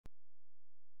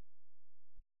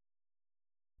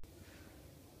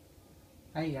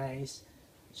Hi guys,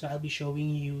 so I'll be showing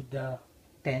you the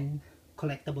 10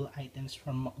 collectible items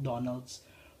from McDonald's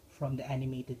from the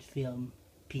animated film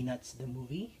Peanuts the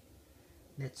movie.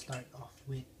 Let's start off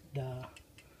with the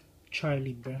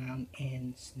Charlie Brown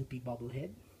and Snoopy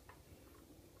bobblehead.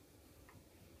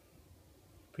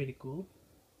 Pretty cool.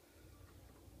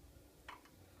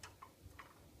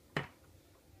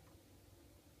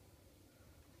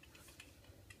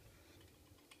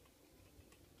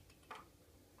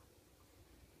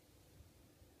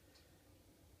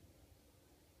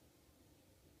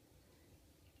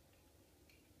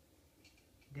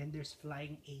 Then there's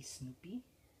Flying A Snoopy.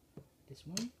 This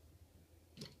one.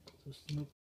 So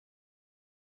Snoopy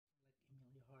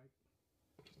like Amelia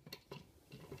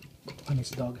Hart on his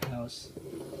doghouse.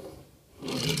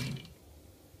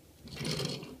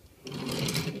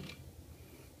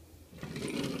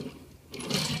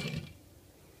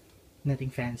 Nothing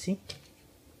fancy.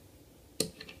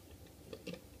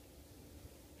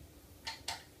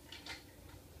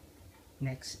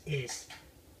 Next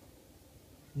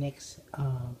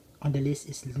on the list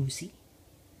is Lucy.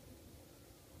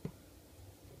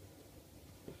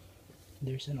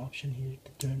 There's an option here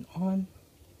to turn on.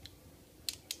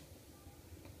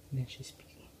 And then she's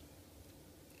speaking.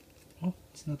 Oh,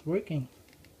 it's not working.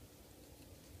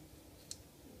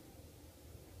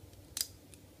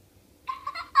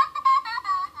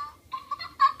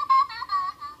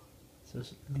 So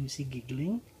Lucy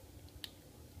giggling.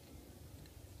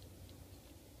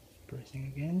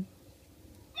 Pressing again.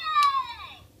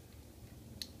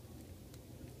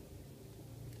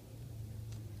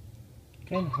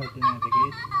 Kind of hard to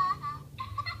navigate.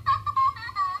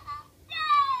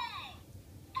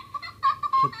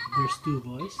 So there's two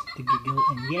voices, the giggle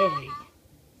and yay.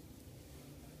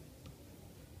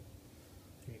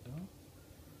 There you go.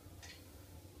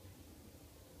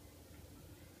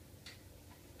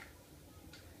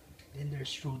 Then there's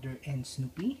Schroeder and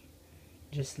Snoopy,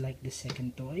 just like the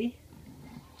second toy.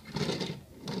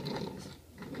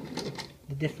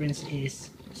 The difference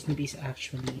is Snoopy's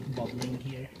actually bubbling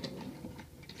here.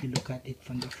 If you look at it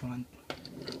from the front,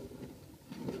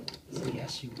 see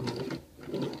as you go.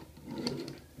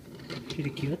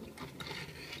 Pretty cute.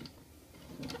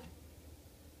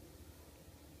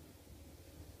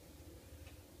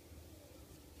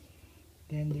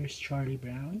 Then there's Charlie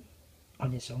Brown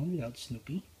on his own without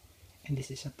Snoopy, and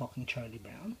this is a talking Charlie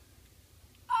Brown.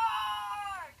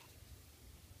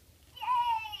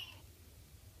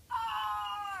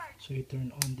 So you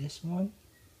turn on this one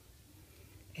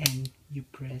and you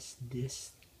press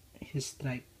this, his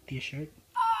striped t-shirt.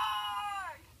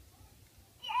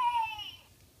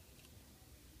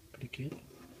 Pretty cute.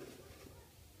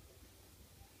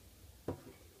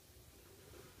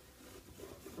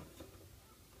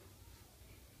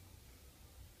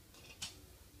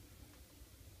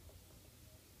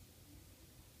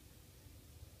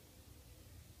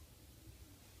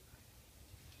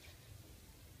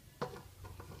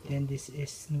 Then this is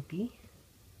Snoopy.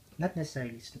 Not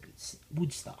necessarily Snoopy, it's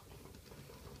Woodstock.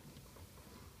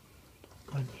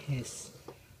 On his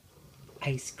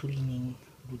ice cleaning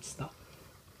Woodstock.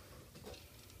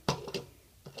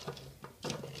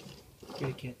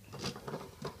 Pretty cute.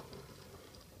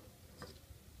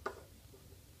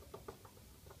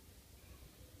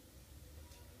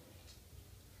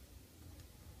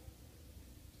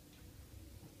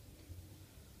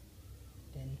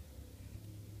 Then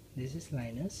this is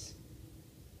Linus.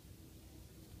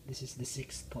 This is the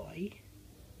sixth toy,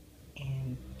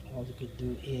 and all you could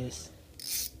do is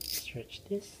stretch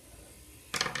this,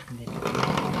 and then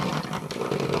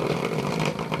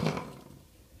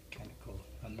kind of cool.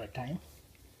 One more time.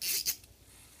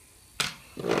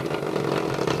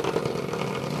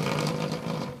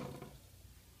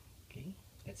 Okay,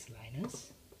 that's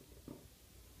Linus.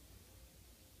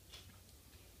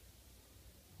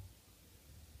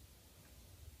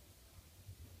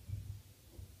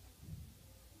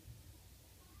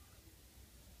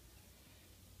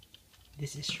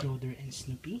 This is Schroeder and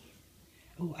Snoopy.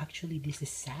 Oh, actually, this is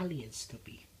Sally and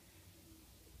Snoopy.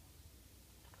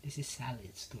 This is Sally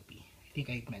and Snoopy. I think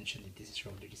I mentioned it. This is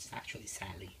Schroeder. This is actually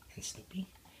Sally and Snoopy.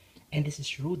 And this is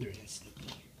Schroeder and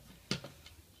Snoopy.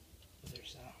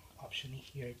 There's an option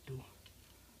here to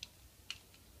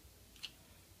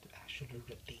actually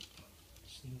rotate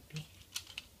Snoopy.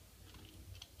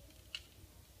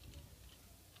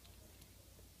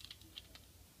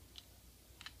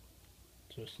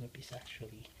 So Snoopy's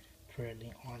actually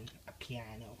twirling on a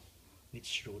piano with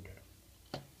Schroeder.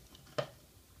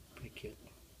 Pretty cute.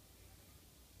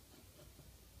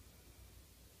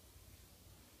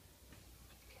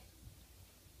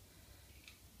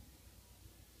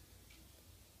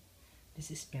 This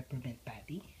is Peppermint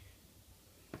Patty.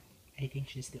 I think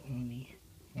she's the only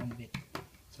one with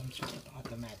some sort of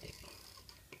automatic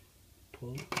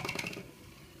pull.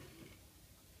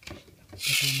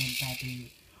 Peppermint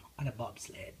Patty on a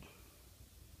bobsled.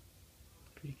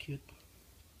 Pretty cute.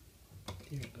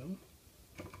 There you go.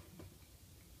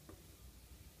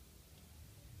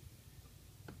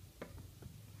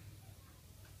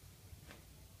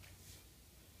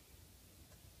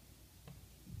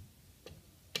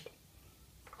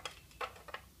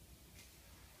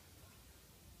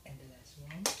 And the last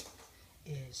one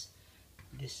is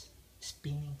this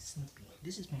spinning Snoopy.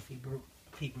 This is my favorite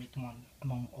one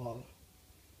among all.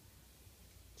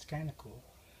 It's kind of cool.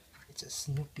 It's a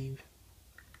Snoopy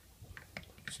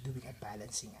who's doing a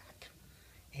balancing act,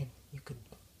 and you could,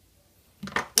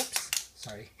 oops,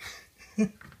 sorry. There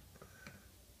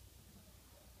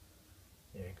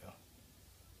you go.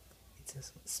 It's a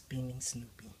spinning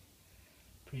Snoopy.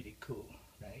 Pretty cool,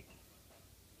 right?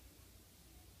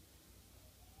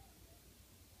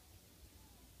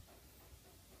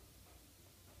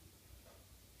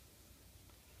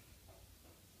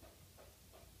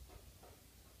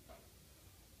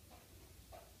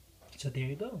 So there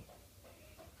you go.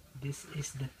 This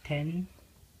is the 10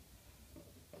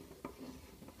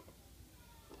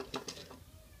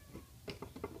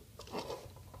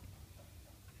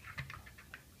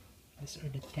 These are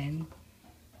the 10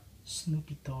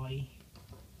 Snoopy toy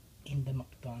in the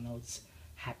McDonald's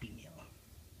Happy Meal.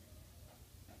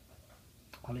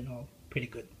 All in all, pretty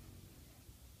good.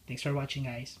 Thanks for watching,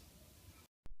 guys.